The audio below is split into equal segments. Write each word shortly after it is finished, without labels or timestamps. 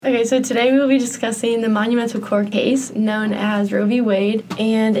Okay, so today we will be discussing the monumental court case known as Roe v. Wade,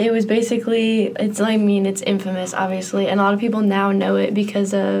 and it was basically, it's infamous, obviously, and a lot of people now know it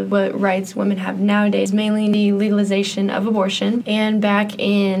because of what rights women have nowadays, mainly the legalization of abortion, and back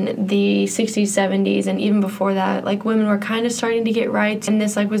in the 60s, 70s, and even before that, women were kind of starting to get rights, and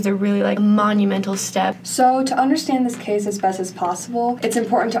this, was a really, monumental step. So, to understand this case as best as possible, it's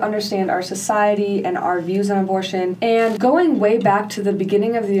important to understand our society and our views on abortion, and going way back to the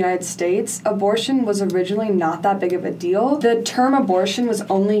beginning of the United States, abortion was originally not that big of a deal. The term abortion was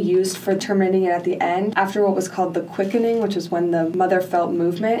only used for terminating it at the end after what was called the quickening, which was when the mother felt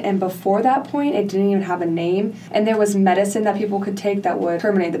movement, and before that point it didn't even have a name, and there was medicine that people could take that would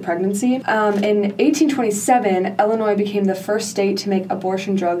terminate the pregnancy. In 1827, Illinois became the first state to make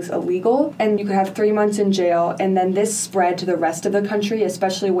abortion drugs illegal, and you could have 3 months in jail, and then this spread to the rest of the country,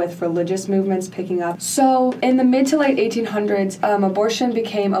 especially with religious movements picking up. So in the mid to late 1800s, abortion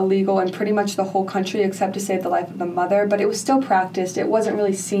became illegal in pretty much the whole country except to save the life of the mother, but it was still practiced. It wasn't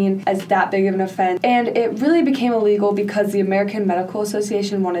really seen as that big of an offense, and it really became illegal because the American Medical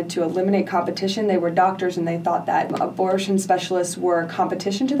Association wanted to eliminate competition. They were doctors and they thought that abortion specialists were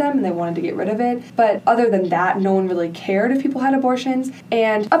competition to them and they wanted to get rid of it, but other than that, no one really cared if people had abortions,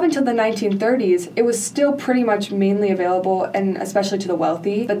 and up until the 1930s, it was still pretty much mainly available, and especially to the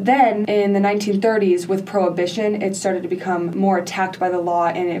wealthy, but then in the 1930s, with prohibition, it started to become more attacked by the law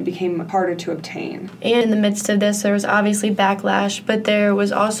and it became harder to obtain. And in the midst of this, there was obviously backlash, but there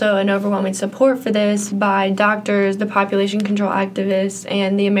was also an overwhelming support for this by doctors, the population control activists,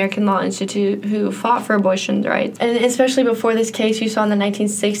 and the American Law Institute who fought for abortion rights. And especially before this case, you saw in the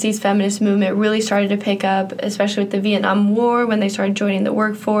 1960s, feminist movement really started to pick up, especially with the Vietnam War when they started joining the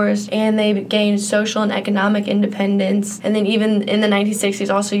workforce, and they gained social and economic independence. And then even in the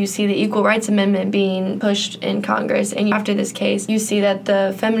 1960s, also you see the Equal Rights Amendment being pushed in Congress. And after this case, you see that the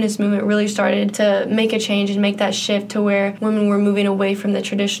feminist movement really started to make a change and make that shift to where women were moving away from the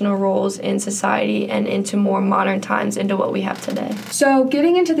traditional roles in society and into more modern times, into what we have today. So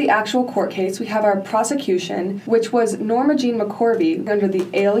getting into the actual court case, we have our prosecution, which was Norma Jean McCorvey under the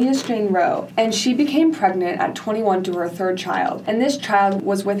alias Jane Roe, and she became pregnant at 21 to her third child. And this child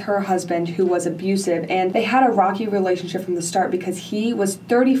was with her husband, who was abusive, and they had a rocky relationship from the start because he was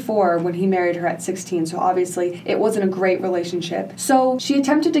 34 when he married her at 16, so obviously it wasn't a great relationship. So she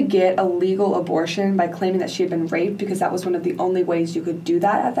attempted to get a legal abortion by claiming that she had been raped because that was one of the only ways you could do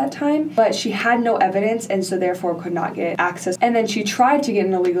that at that time, but she had no evidence and so therefore could not get access. And then she tried to get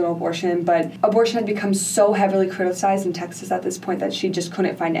an illegal abortion, but abortion had become so heavily criticized in Texas at this point that she just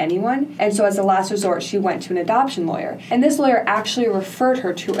couldn't find anyone, and so as a last resort she went to an adoption lawyer, and this lawyer actually referred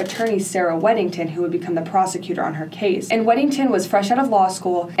her to attorney Sarah Weddington, who would become the prosecutor on her case. And Weddington was fresh out of law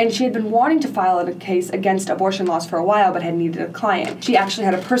school, and she had been wanting to file a case against abortion laws for a while but had needed a client. She actually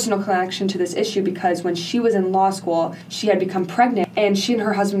had a personal connection to this issue because when she was in law school, she had become pregnant, and she and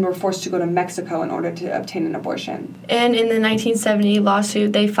her husband were forced to go to Mexico in order to obtain an abortion. And in the 1970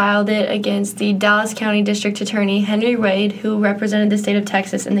 lawsuit, they filed it against the Dallas County District Attorney Henry Wade, who represented the state of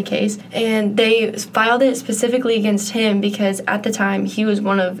Texas in the case, and they filed it specifically against him because at the time he was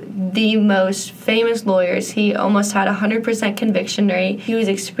one of the most famous lawyers. He almost had 100% conviction rate. He was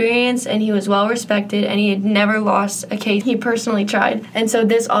experienced and he was well respected, and he had never lost a case he personally tried. And so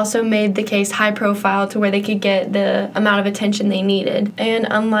this also made the case high profile to where they could get the amount of attention they needed. And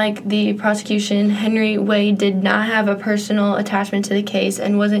unlike the prosecution, Henry Wade did not have a personal attachment to the case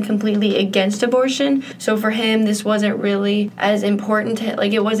and wasn't completely against abortion. So for him, this wasn't really as important.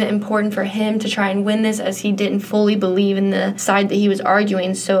 It wasn't important for him to try and win this, as he didn't fully believe in the side that he was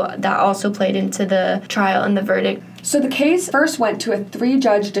arguing. So that also played into the trial and the verdict. So the case first went to a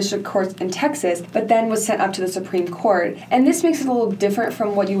 3-judge district court in Texas, but then was sent up to the Supreme Court. And this makes it a little different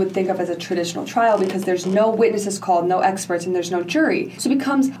from what you would think of as a traditional trial because there's no witnesses called, no experts, and there's no jury. So it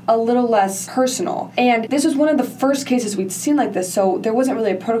becomes a little less personal. And this was one of the first cases we'd seen like this, so there wasn't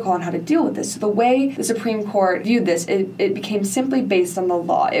really a protocol on how to deal with this. So the way the Supreme Court viewed this, it became simply based on the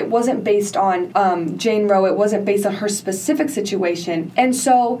law. It wasn't based on Jane Roe. It wasn't based on her specific situation. And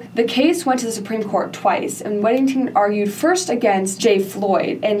so the case went to the Supreme Court twice, and Weddington argued first against Jay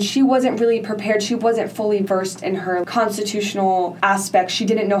Floyd, and she wasn't really prepared. She wasn't fully versed in her constitutional aspects. She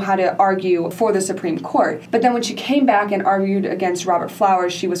didn't know how to argue for the Supreme Court. But then when she came back and argued against Robert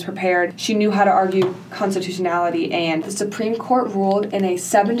Flowers, she was prepared. She knew how to argue constitutionality, and the Supreme Court ruled in a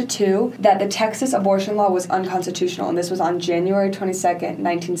 7-2 that the Texas abortion law was unconstitutional, and this was on January 22nd,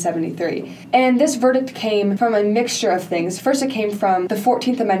 1973. And this verdict came from a mixture of things. First, it came from the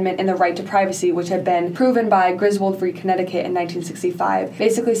 14th Amendment and the right to privacy, which had been proven by Griswold Griswold v. Connecticut in 1965,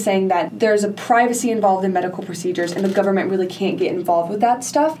 basically saying that there's a privacy involved in medical procedures and the government really can't get involved with that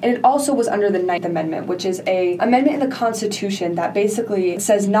stuff. And it also was under the Ninth Amendment, which is a amendment in the Constitution that basically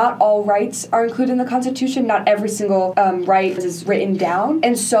says not all rights are included in the Constitution, not every single right is written down.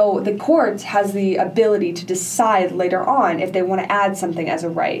 And so the court has the ability to decide later on if they want to add something as a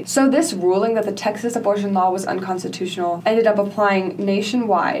right. So this ruling that the Texas abortion law was unconstitutional ended up applying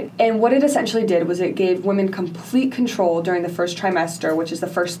nationwide. And what it essentially did was it gave women complete control during the first trimester, which is the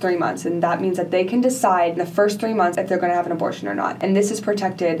first 3 months. And that means that they can decide in the first 3 months if they're going to have an abortion or not. And this is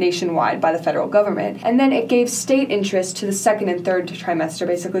protected nationwide by the federal government. And then it gave state interest to the second and third trimester,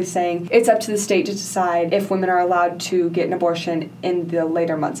 basically saying it's up to the state to decide if women are allowed to get an abortion in the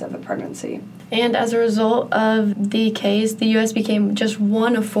later months of the pregnancy. And as a result of the case, the U.S. became just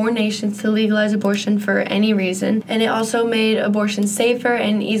one of 4 nations to legalize abortion for any reason. And it also made abortion safer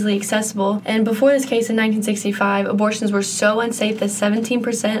and easily accessible. And before this case in 1965, abortions were so unsafe that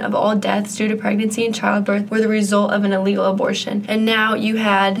 17% of all deaths due to pregnancy and childbirth were the result of an illegal abortion. And now you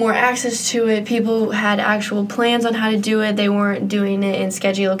had more access to it. People had actual plans on how to do it. They weren't doing it in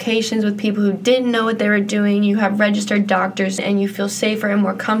sketchy locations with people who didn't know what they were doing. You have registered doctors and you feel safer and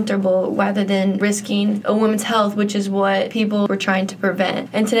more comfortable rather than risking a woman's health, which is what people were trying to prevent.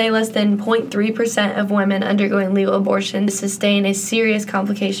 And today, less than 0.3% of women undergoing legal abortion sustain a serious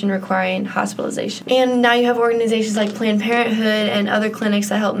complication requiring hospitalization. And now you have organizations like Planned Parenthood and other clinics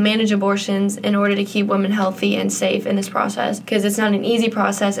that help manage abortions in order to keep women healthy and safe in this process, because it's not an easy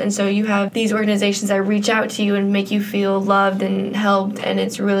process. And so you have these organizations that reach out to you and make you feel loved and helped, and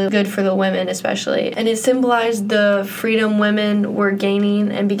it's really good for the women especially. And it symbolized the freedom women were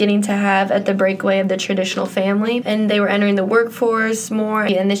gaining and beginning to have at the breakaway of the traditional family, and they were entering the workforce more,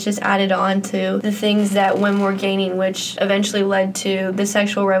 and this just added on to the things that women were gaining, which eventually led to the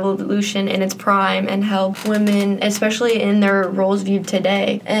sexual revolution in its prime and helped women, especially in their roles viewed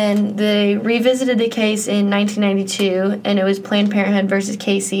today. And they revisited the case in 1992, and it was Planned Parenthood versus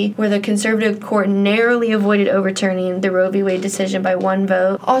Casey, where the conservative court narrowly avoided overturning the Roe v. Wade decision by 1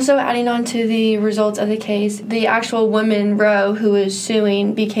 vote. Also adding on to the results of the case, the actual woman, Roe, who was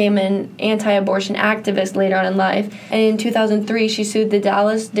suing, became an anti-abortion activist later on in life, and in 2003 she sued the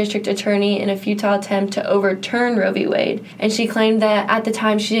Dallas district attorney in a futile attempt to overturn Roe v. Wade, and she claimed that at the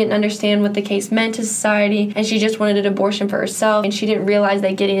time she didn't understand what the case meant to society, and she just wanted an abortion for herself, and she didn't realize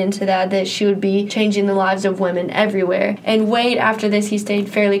that getting into that she would be changing the lives of women everywhere. And Wade, after this, he stayed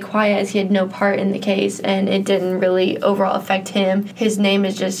fairly quiet as he had no part in the case, and it didn't really overall affect him. His name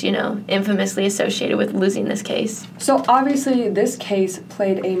is just, infamously associated with losing this case. So obviously this case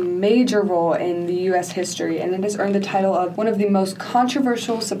played a major role in the U.S. history, and it has earned the title of one of the most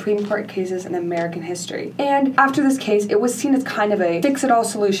controversial Supreme Court cases in American history. And after this case, it was seen as kind of a fix-it-all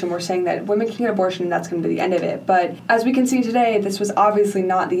solution. We're saying that women can get abortion and that's going to be the end of it. But as we can see today, this was obviously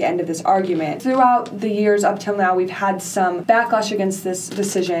not the end of this argument. Throughout the years up till now, we've had some backlash against this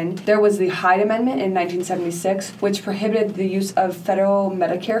decision. There was the Hyde Amendment in 1976, which prohibited the use of federal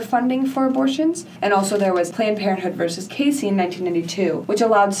Medicare funding for abortions. And also there was Planned Parenthood versus Casey in 1992, which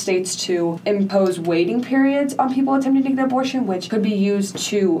allowed states to impose waiting periods on people attempting to get an abortion, which could be used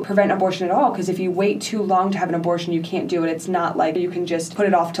to prevent abortion at all, because if you wait too long to have an abortion, you can't do it. It's not like you can just put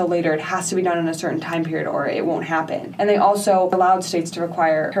it off till later. It has to be done in a certain time period or it won't happen. And they also allowed states to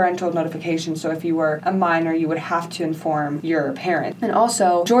require parental notification, so if you were a minor, you would have to inform your parent. And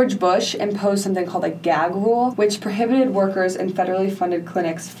also, George Bush imposed something called a gag rule, which prohibited workers in federally funded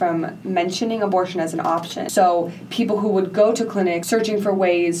clinics from mentioning abortion as an option. So people who would go to clinics searching for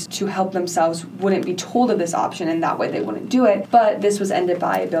ways to help themselves wouldn't be told of this option, and that way they wouldn't do it. But this was ended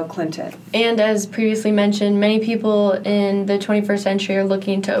by Bill Clinton. And as previously mentioned, many people in the 21st century are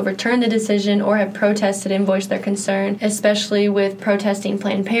looking to overturn the decision or have protested and voiced their concern, especially with protesting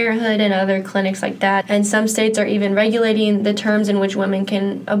Planned Parenthood and other clinics like that. And some states are even regulating the terms in which women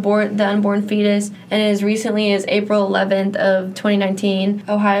can abort the unborn fetus. And as recently as April 11th of 2019,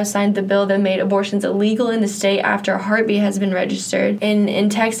 Ohio signed the bill that made abortions illegal in the state after a heartbeat has been registered. In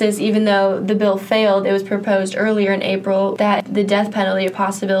Texas, even though the bill failed, it was proposed earlier in April that the death penalty a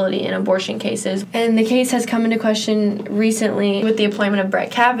possibility in abortion cases. And the case has come into question recently with the appointment of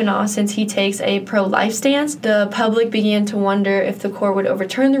Brett Kavanaugh, since he takes a pro-life stance. The public began to wonder if the court would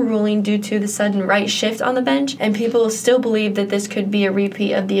overturn the ruling due to the sudden right shift on the bench, and people still believe that this could be a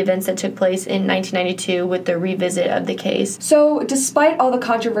repeat of the events that took place in 1992 with the revisit of the case. So, despite all the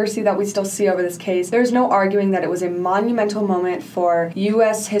controversy that we still see over this case, there's no arguing that it was a monumental moment for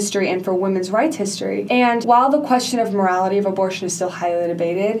U.S. history history and for women's rights history. And while the question of morality of abortion is still highly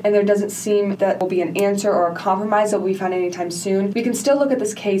debated, and there doesn't seem that will be an answer or a compromise that will be found anytime soon, we can still look at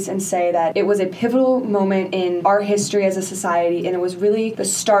this case and say that it was a pivotal moment in our history as a society, and it was really the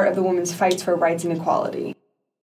start of the women's fights for rights and equality.